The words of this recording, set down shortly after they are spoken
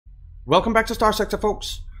Welcome back to Starsector,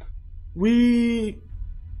 folks.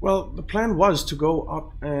 Well, the plan was to go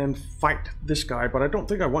up and fight this guy, but I don't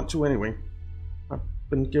think I want to anyway. I've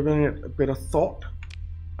been giving it a bit of thought.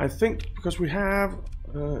 I think because we have,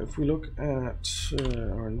 if we look at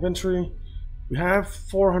our inventory, we have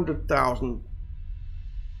 400,000.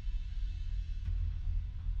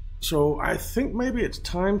 So I think maybe it's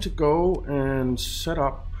time to go and set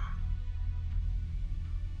up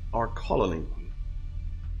our colony.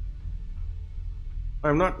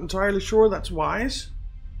 I'm not entirely sure that's wise,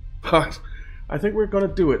 but I think we're gonna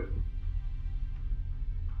do it.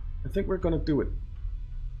 So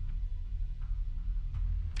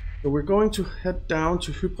we're going to head down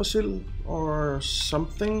to Yggdrasil or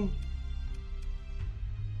something.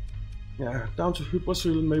 Yeah, down to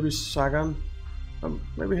Yggdrasil, maybe Sagan.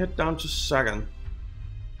 Maybe head down to Sagan.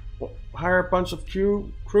 Hire a bunch of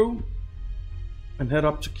crew and head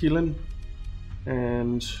up to Keelan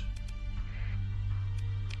and,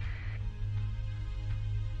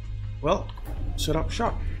 well, set up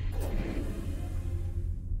shop.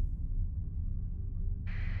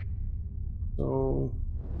 So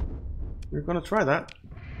we're gonna try that.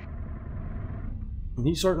 And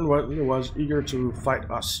he certainly was eager to fight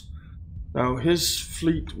us. Now his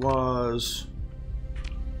fleet was,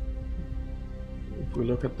 if we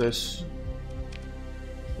look at this,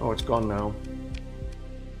 oh, it's gone now.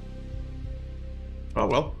 Oh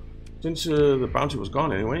well, since the bounty was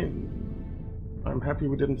gone anyway, I'm happy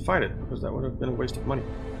we didn't fight it, because that would have been a waste of money.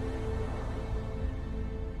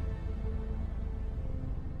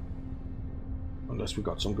 Unless we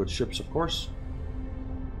got some good ships, of course.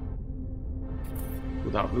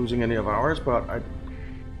 Without losing any of ours, but I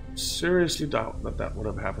seriously doubt that that would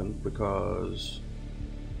have happened, because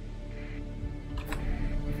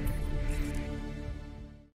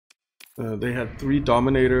they had 3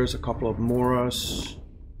 Dominators, a couple of Moras,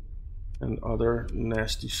 and other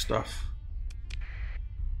nasty stuff.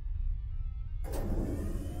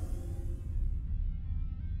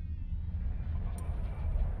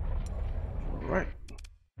 Alright.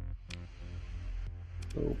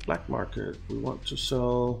 So, black market, we want to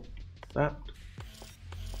sell that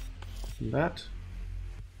and that.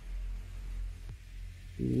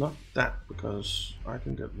 Not that, because I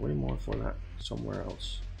can get way more for that somewhere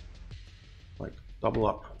else. Like double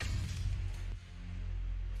up,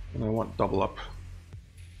 and I want double up.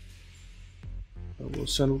 We'll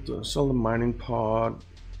sell the mining pod.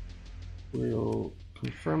 We'll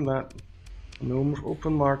confirm that. On the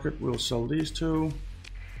open market, we'll sell these 2.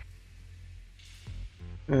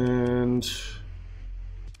 And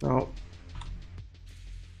now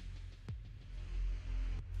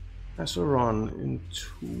Azeron in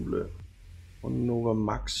Thule, on Nova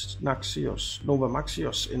Maxios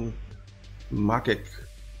in Magic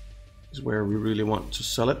is where we really want to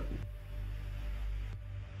sell it.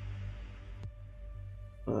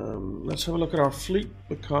 Let's have a look at our fleet,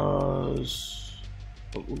 because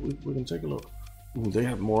we can take a look. Ooh, they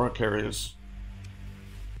have more carriers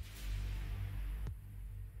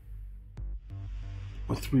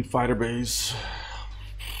with 3 fighter bays.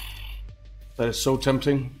 That is so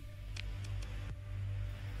tempting.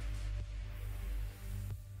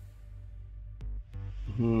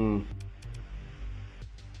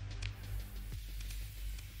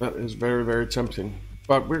 That is very, very tempting.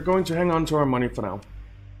 But we're going to hang on to our money for now.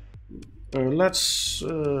 Let's...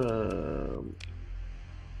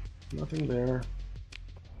 nothing there.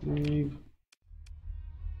 Leave.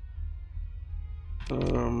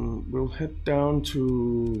 We'll head down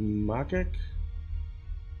to Magic.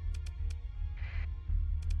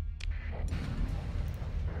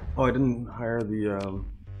 Oh, I didn't hire the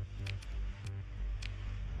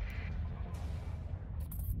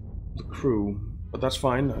crew. But that's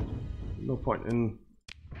fine. No point in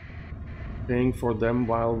paying for them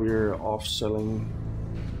while we're off selling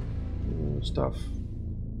stuff.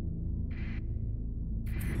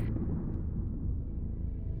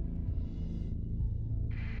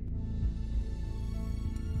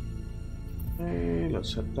 Okay,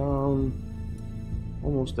 let's head down.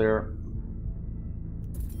 Almost there.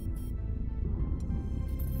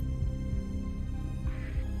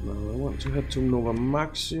 Now I want to head to Nova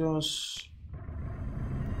Maxios.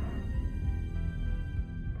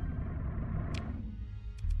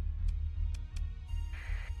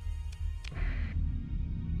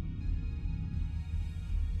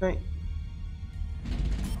 Okay.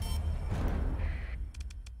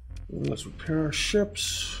 Let's repair our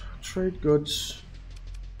ships, trade goods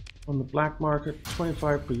on the black market,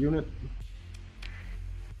 25 per unit.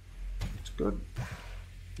 It's good.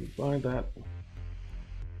 We buy that.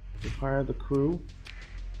 We hire the crew.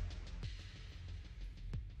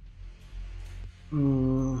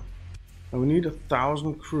 And we need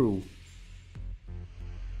 1,000 crew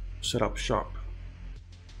to set up shop.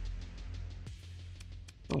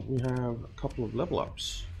 Oh, we have a couple of level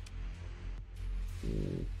ups.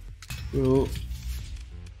 We'll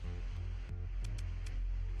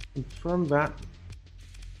confirm that,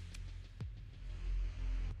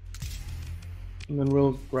 and then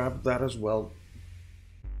we'll grab that as well.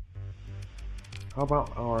 How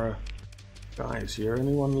about our guys here?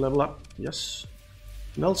 Anyone level up? Yes.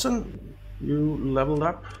 Nelson, you leveled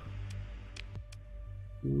up.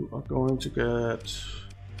 You are going to get...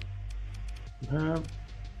 You have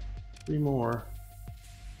 3 more.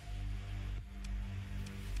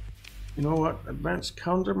 You know what? Advanced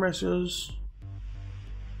countermeasures.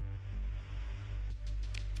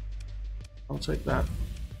 I'll take that.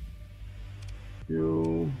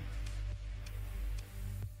 You...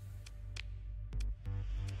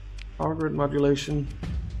 Power grid modulation.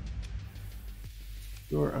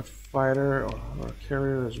 You're a fighter or a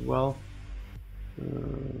carrier as well.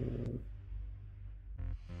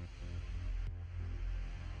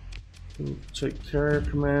 We'll take carrier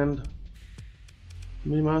command.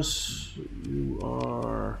 Mimas, you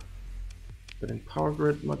are getting power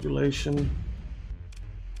grid modulation.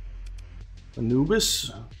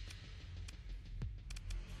 Anubis,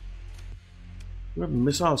 you have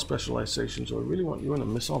missile specialization, so I really want you in a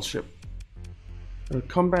missile ship.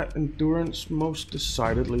 Combat endurance, most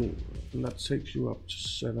decidedly, and that takes you up to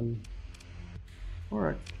 7. All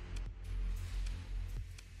right.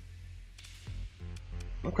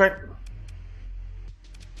 Okay.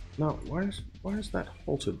 Now, why is that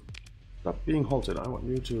halted? Stop being halted. I want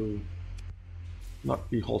you to not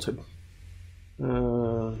be halted.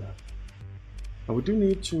 Now we do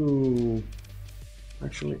need to...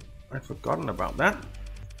 Actually, I'd forgotten about that.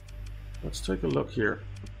 Let's take a look here.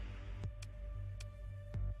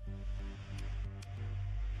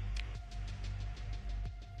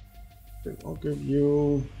 I'll give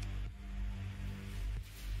you...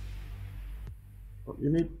 Well, you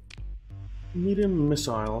need medium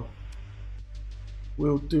missile.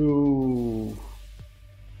 We'll do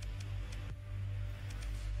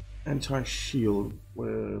anti-shield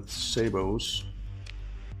with sabos.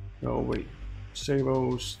 No, wait.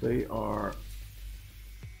 Sabos, they are...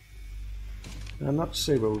 They're not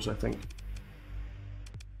sabos, I think.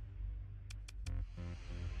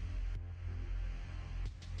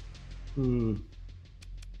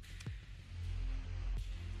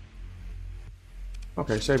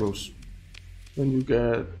 Okay, sabos. Then you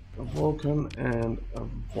get a Vulcan and a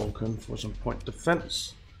Vulcan for some point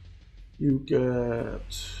defense. You get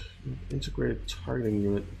integrated targeting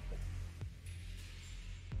unit.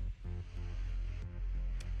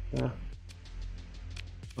 Yeah.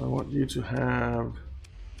 I want you to have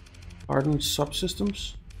hardened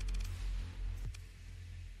subsystems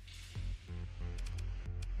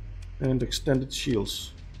and extended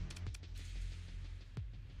shields.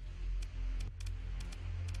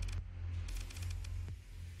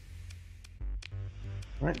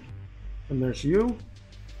 Right, and there's you.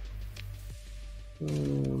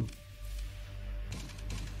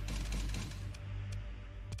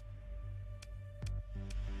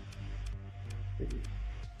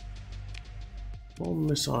 Small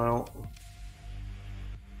missile.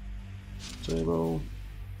 Sabo.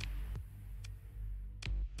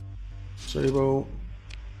 Sabo.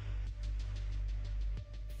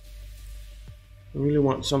 I really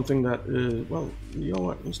want something that is, well, you know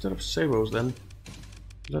what, instead of sabos then,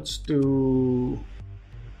 let's do...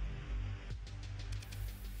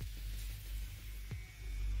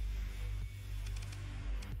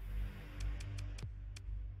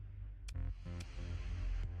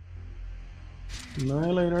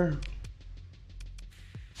 Annihilator,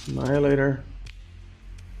 Annihilator,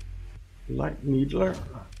 Light Needler,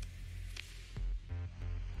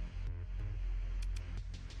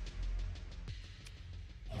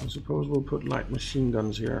 I suppose we'll put light machine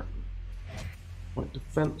guns here. Point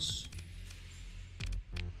defense.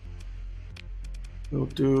 We'll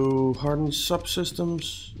do hardened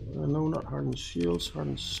subsystems. No, not hardened shields,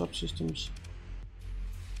 hardened subsystems.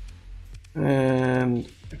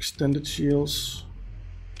 And extended shields.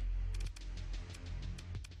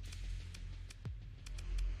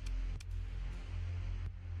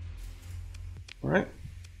 All right,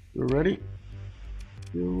 you're ready.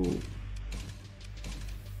 You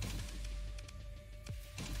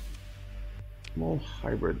small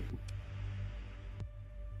hybrid.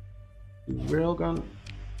 Railgun,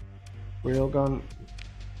 railgun,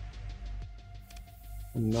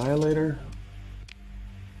 Annihilator.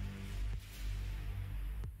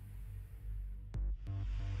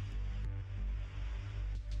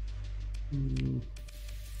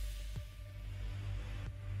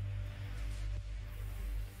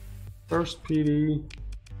 First PD,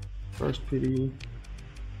 first PD,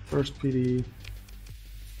 first PD,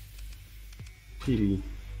 PD.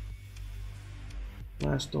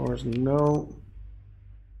 Last doors, no.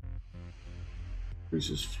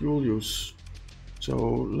 Increases fuel use. So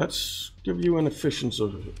let's give you an efficiency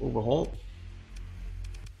overhaul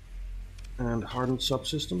and hardened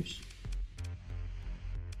subsystems.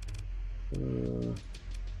 We'll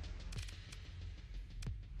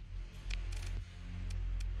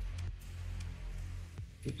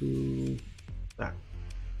do that.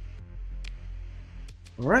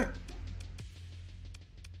 All right.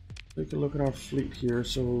 Take a look at our fleet here.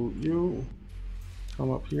 So you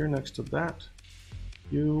come up here next to that.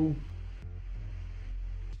 You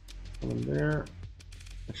come in there.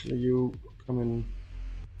 Actually, you come in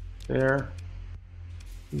there.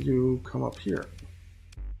 You come up here.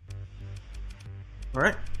 All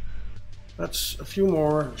right. That's a few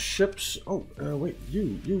more ships. Oh, wait.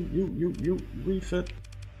 You refit.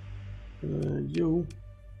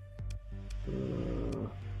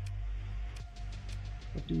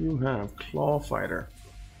 What do you have? Claw fighter.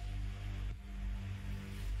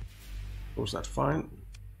 Was that fine?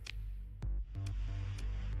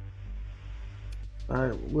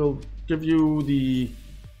 I will give you the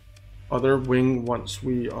other wing once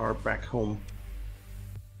we are back home.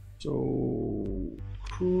 So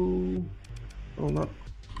crew. Oh, not.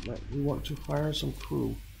 We want to hire some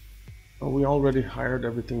crew. Oh, we already hired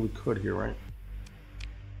everything we could here, right?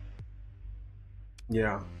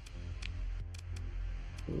 Yeah.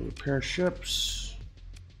 Repair ships.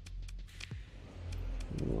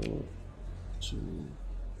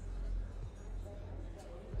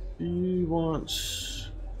 He wants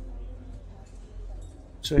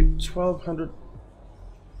take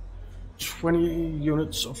 1,220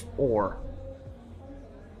 units of ore.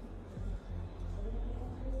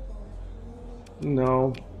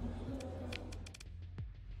 No.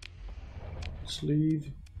 Let's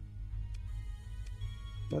leave.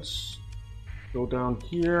 Let's go down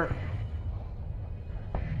here.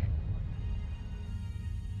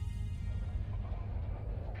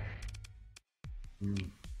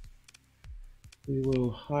 We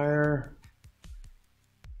will hire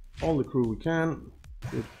all the crew we can.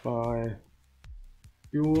 We'll buy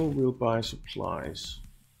fuel, we'll buy supplies.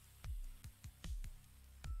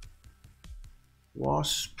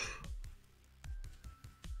 Wasp.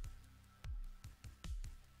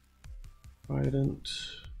 Trident.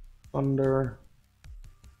 Thunder.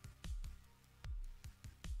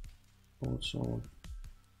 Also.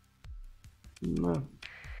 No.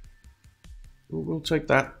 We'll take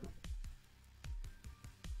that.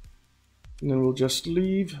 And then we'll just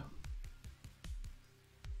leave.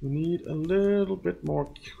 We need a little bit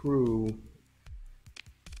more crew,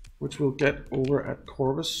 which we'll get over at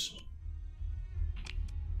Corvus.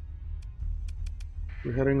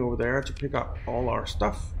 We're heading over there to pick up all our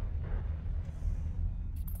stuff.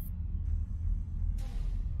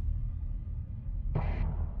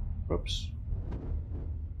 Oops.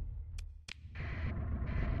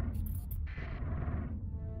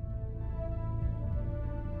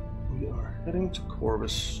 We are heading to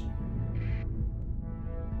Corvus.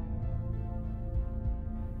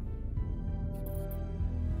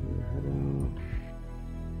 We're heading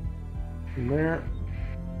from there.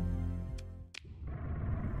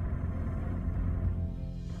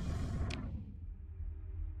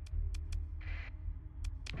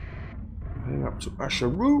 Heading up to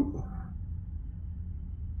Asharu.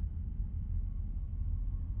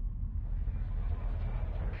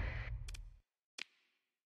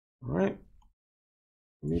 Alright.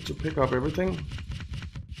 We need to pick up everything.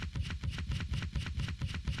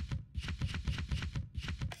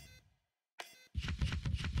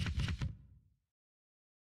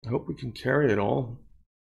 I hope we can carry it all.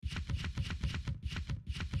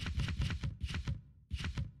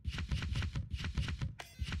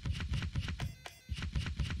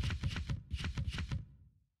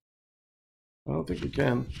 I don't think we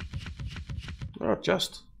can. Oh,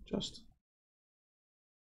 just.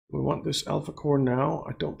 We want this alpha core now.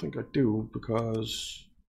 I don't think I do, because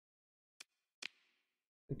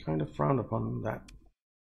I kind of frown upon that.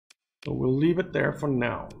 So we'll leave it there for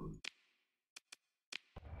now.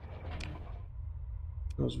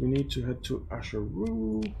 Because we need to head to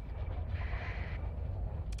Asharu.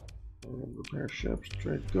 And repair ships,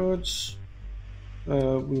 trade goods.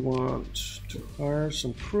 We want to hire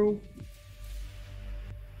some crew.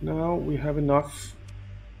 Now we have enough.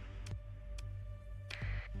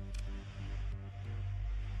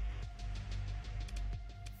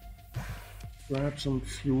 Grab some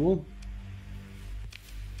fuel.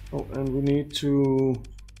 Oh, and we need to,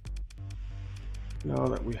 now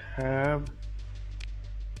that we have,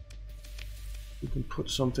 we can put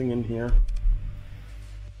something in here.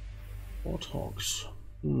 Warthogs.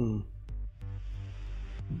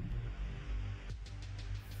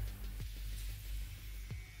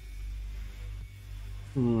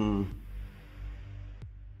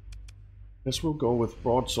 Guess we'll go with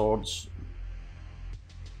broadswords.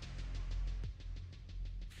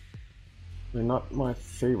 They're not my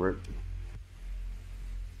favorite.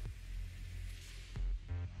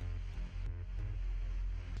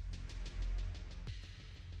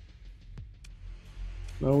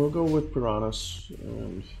 No, we'll go with piranhas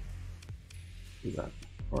and do that.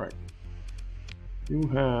 Alright. You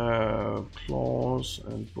have claws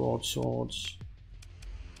and broadswords.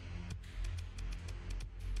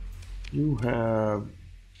 You have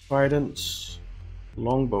tridents,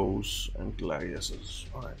 longbows, and gladiuses.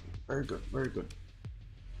 Alright, very good, very good.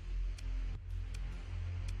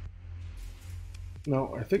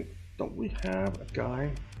 Now, I think, don't we have a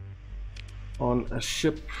guy on a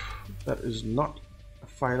ship that is not a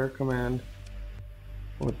fighter command?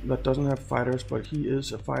 Or that doesn't have fighters, but he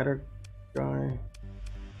is a fighter guy.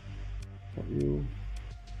 Not you.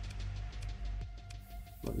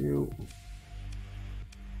 Not you.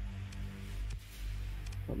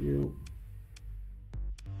 Not you.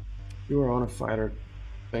 You are on a fighter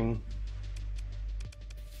thing.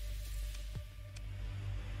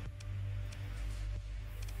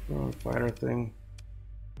 You're on a fighter thing.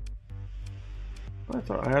 I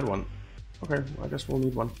thought I had one. Okay, I guess we'll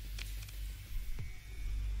need one.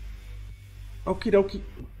 Okie dokie.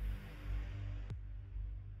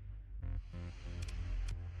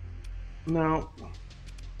 Now,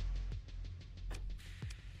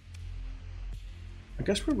 I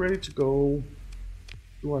guess we're ready to go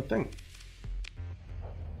do our thing.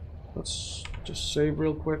 Let's just save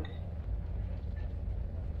real quick.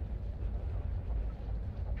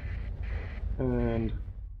 And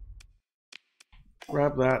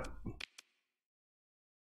grab that.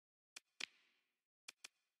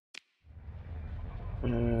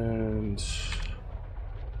 And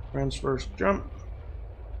transverse jump.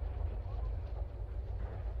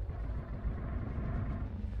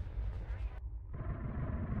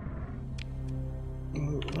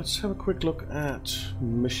 Let's have a quick look at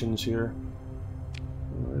missions here.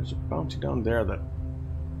 There's a bounty down there that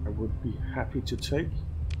I would be happy to take.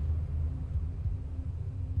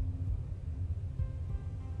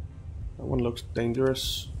 That one looks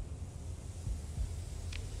dangerous.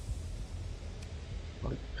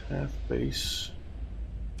 Like path base.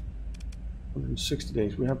 160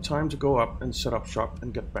 days. We have time to go up and set up shop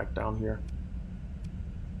and get back down here.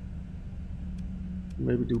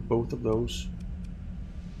 Maybe do both of those.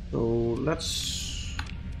 So let's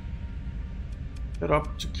head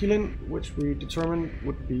up to Keelan, which we determined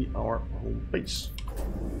would be our home base.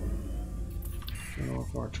 Turn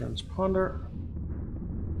off our transponder.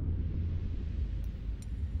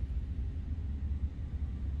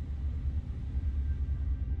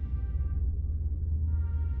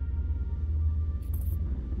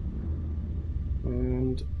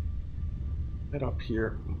 And head up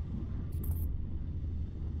here.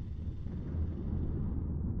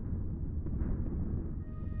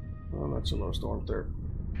 Oh, that's a low storm there.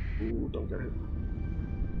 Ooh, don't get hit.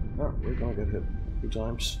 Oh, we're gonna get hit a few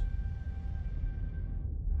times.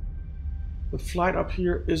 The flight up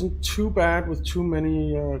here isn't too bad with too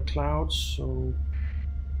many clouds, so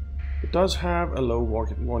it does have a low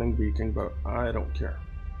warning beacon, but I don't care.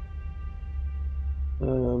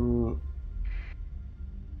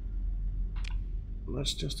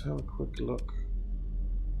 Let's just have a quick look.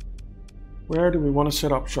 Where do we want to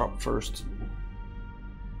set up shop first?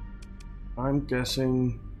 I'm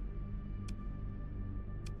guessing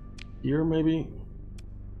here, maybe.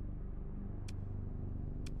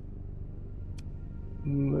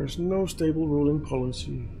 There's no stable ruling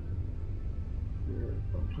policy. Here,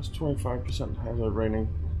 plus 25% hazard rating.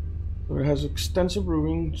 So it has extensive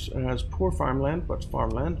ruins. It has poor farmland, but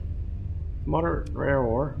farmland. Moderate rare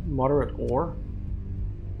ore, moderate ore.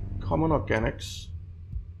 Common organics.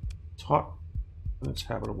 It's hot and it's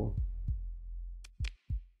habitable.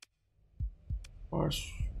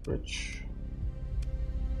 Sparse, rich.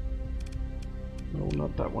 No,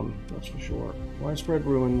 not that one, that's for sure. Widespread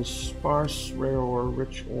ruins, sparse, rare ore,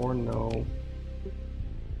 rich ore, no.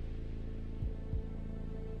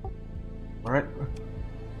 Alright.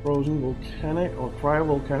 Frozen volcanic or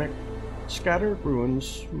cryovolcanic. Scattered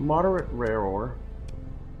ruins, moderate rare ore.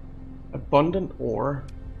 Abundant ore.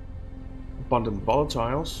 Abundant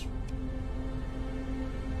volatiles.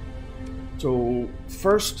 So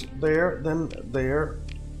first there, then there,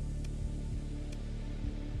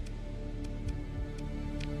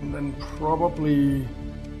 And then probably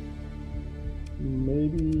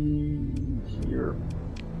maybe here.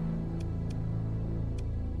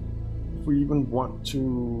 If we even want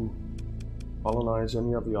to colonize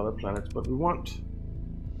any of the other planets, but we want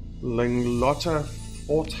Linglotta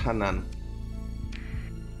Ortanan.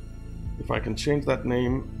 If I can change that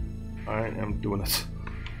name, I am doing it.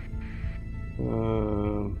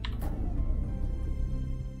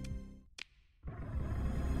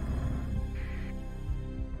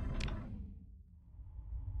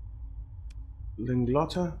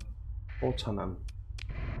 Linglotta Ortanan.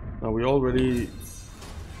 Now we already,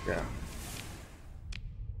 yeah.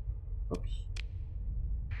 Oops.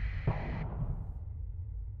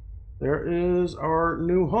 There is our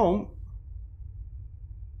new home.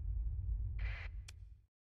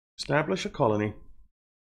 Establish a colony.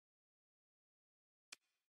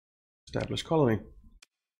 Establish colony.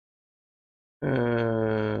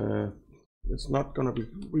 It's not gonna be,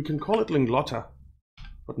 we can call it Linglotta,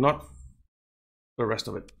 but not the rest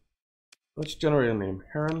of it. Let's generate a name.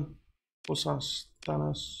 Heron, Posas,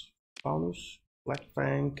 Thanos, Faunus, Black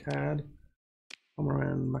Fang, Cad,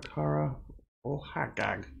 Pomeran, Makara,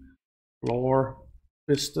 Ohagag, Lore,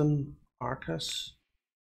 Piston, Arcus,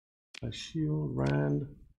 Shield, Rand,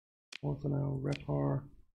 Orthanel, Repar,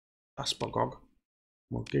 Aspagog,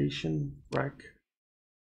 Morgation, Rack,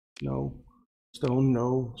 no, Stone,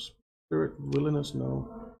 no, Spirit, Willingness,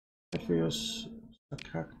 no, Epheus,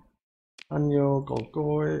 Sakak, Anyo,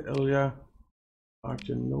 Golgoi, Elia,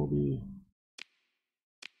 Argenobi,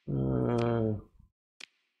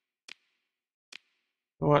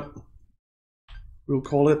 what? We'll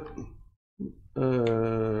call it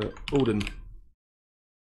Odin.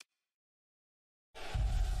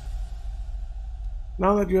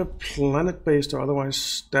 Now that you have planet-based or otherwise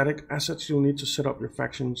static assets, you'll need to set up your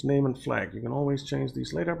faction's name and flag. You can always change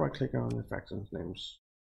these later by clicking on the faction's names.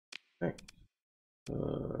 Okay.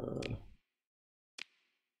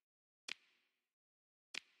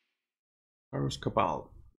 Taurus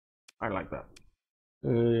Cabal. I like that.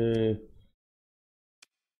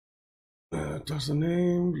 Does the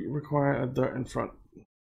name require a "the" in front?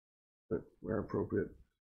 But where appropriate.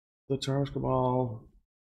 The Taurus Cabal.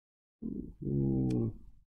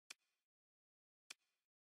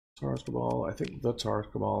 Taurus Cabal. I think the Taurus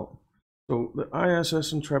Cabal. So the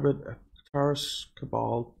ISS Intrepid Taurus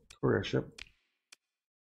Cabal courier ship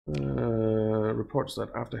reports that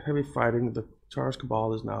after heavy fighting, the Taurus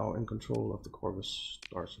Cabal is now in control of the Corvus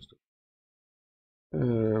star system.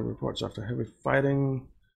 Reports after heavy fighting,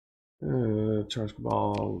 Taurus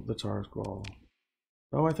Cabal, the Taurus Cabal.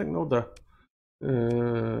 No, I think no, the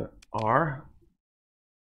R.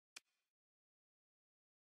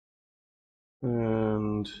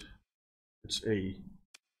 And it's A.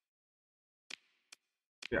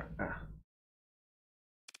 Yeah.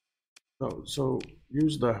 So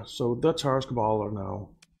use the, so the Taurus Cabal are now.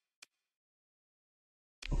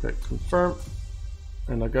 Okay, confirm.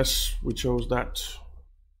 And I guess we chose that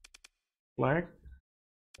flag.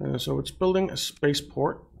 So it's building a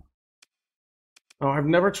spaceport. Now, I've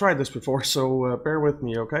never tried this before, so bear with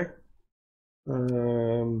me, okay?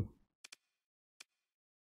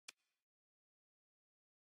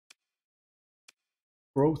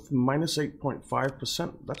 Growth minus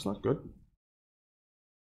 8.5%. That's not good.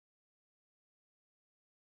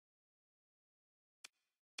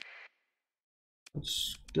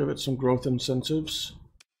 Let's give it some growth incentives.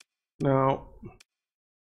 Now,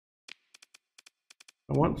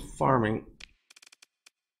 I want farming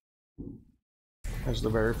as the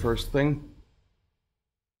very first thing.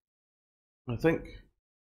 I think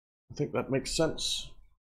that makes sense.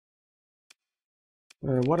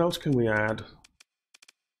 What else can we add?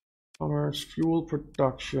 Commerce, fuel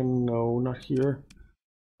production, no, not here.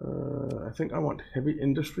 I think I want heavy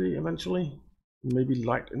industry eventually, maybe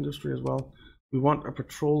light industry as well. We want a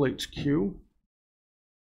patrol HQ,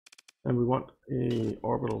 and we want a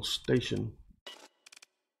orbital station.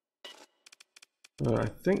 I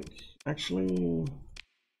think actually,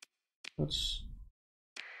 let's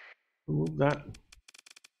remove that.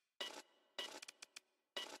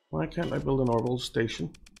 Why can't I build an orbital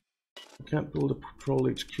station? I can't build a patrol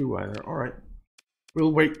HQ either. All right,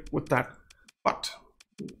 we'll wait with that. But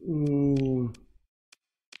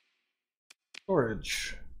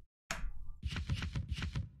storage.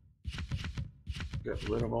 Get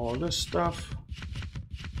rid of all of this stuff.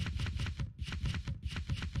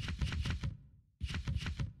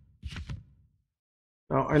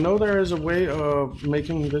 Now I know there is a way of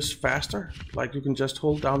making this faster, like you can just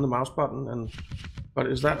hold down the mouse button and. But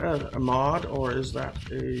is that a mod or is that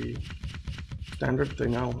a standard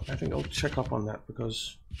thing? I think I'll check up on that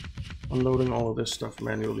because unloading all of this stuff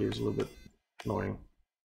manually is a little bit annoying.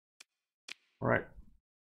 Alright.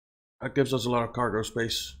 That gives us a lot of cargo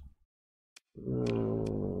space.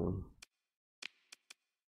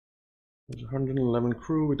 There's 111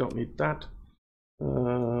 crew, we don't need that.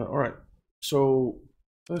 Alright, so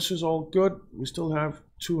this is all good. We still have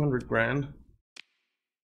 200 grand.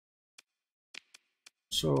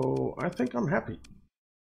 So I think I'm happy.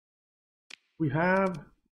 We have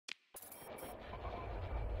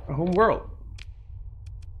a home world.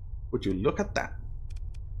 Would you look at that?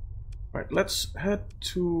 All right, let's head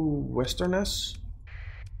to Westerness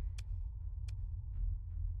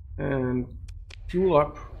and fuel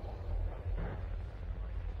up.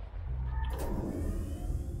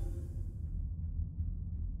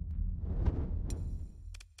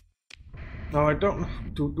 Now I don't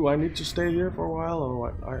know, do I need to stay here for a while or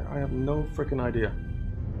what? I have no freaking idea.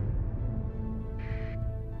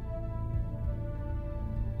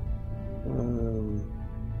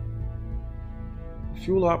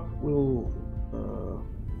 Fuel up will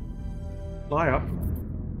fly up.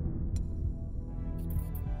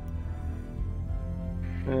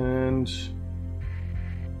 And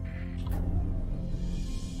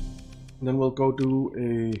then we'll go do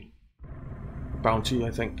a bounty, I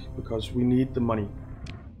think, because we need the money.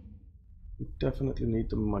 We definitely need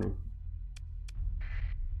the money.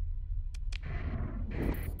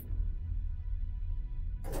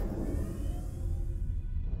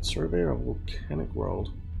 Survey of volcanic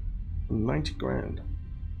world, 90 grand.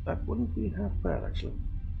 That wouldn't be half bad, actually.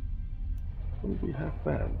 Wouldn't be half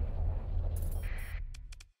bad.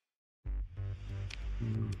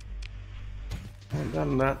 Haven't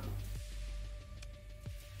done that.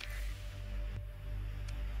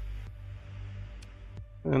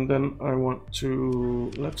 And then I want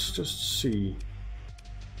to, let's just see.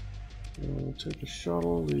 Take a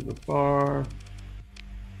shuttle, leave a bar.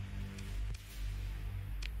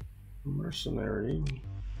 Mercenary.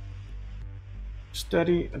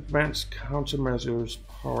 Steady advanced countermeasures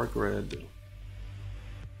power grid.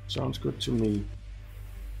 Sounds good to me.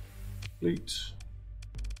 Fleet.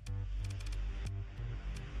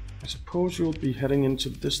 I suppose you'll be heading into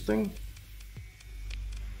this thing.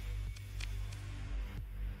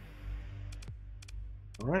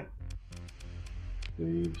 Alright.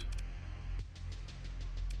 Leave.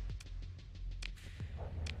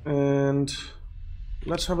 And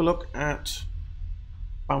let's have a look at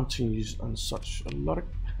bounties and such. A lot of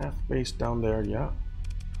path base down there, yeah.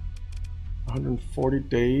 140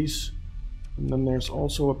 days. And then there's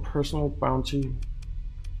also a personal bounty,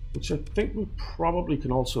 which I think we probably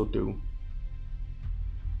can also do.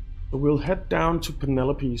 So we'll head down to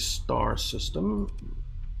Penelope's star system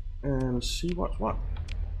and see what's what.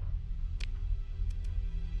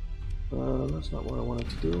 That's not what I wanted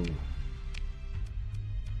to do.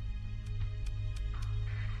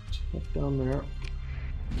 Let's head down there.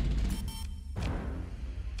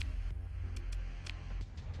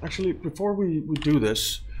 Actually, before we do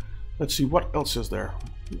this, let's see what else is there.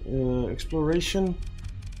 Exploration.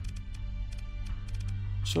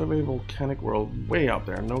 Survey volcanic world, way out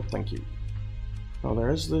there. No, thank you. Now there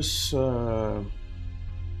is this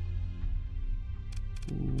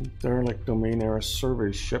derelict domain era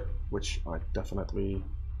survey ship, which I definitely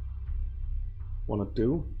want to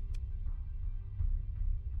do.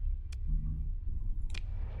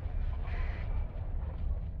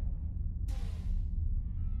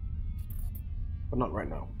 But not right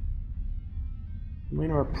now.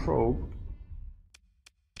 Domain era probe.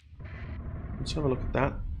 Let's have a look at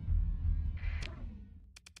that.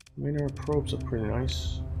 Domain era probes are pretty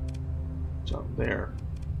nice. It's out there.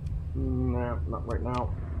 Nah, not right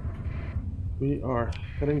now. We are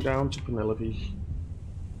heading down to Penelope.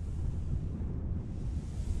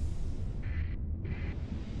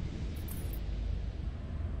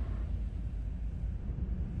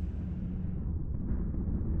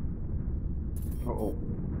 Uh-oh,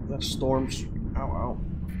 that storm's... Ow, ow.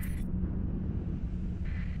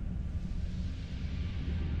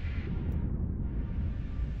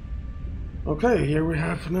 Okay, here we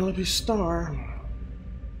have Penelope Star.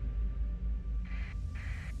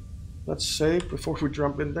 Let's save before we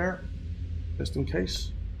jump in there, just in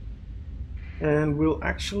case. And we'll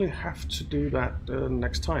actually have to do that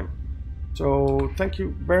next time. So thank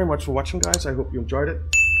you very much for watching, guys. I hope you enjoyed it.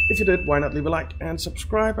 If you did, why not leave a like and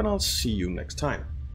subscribe, and I'll see you next time.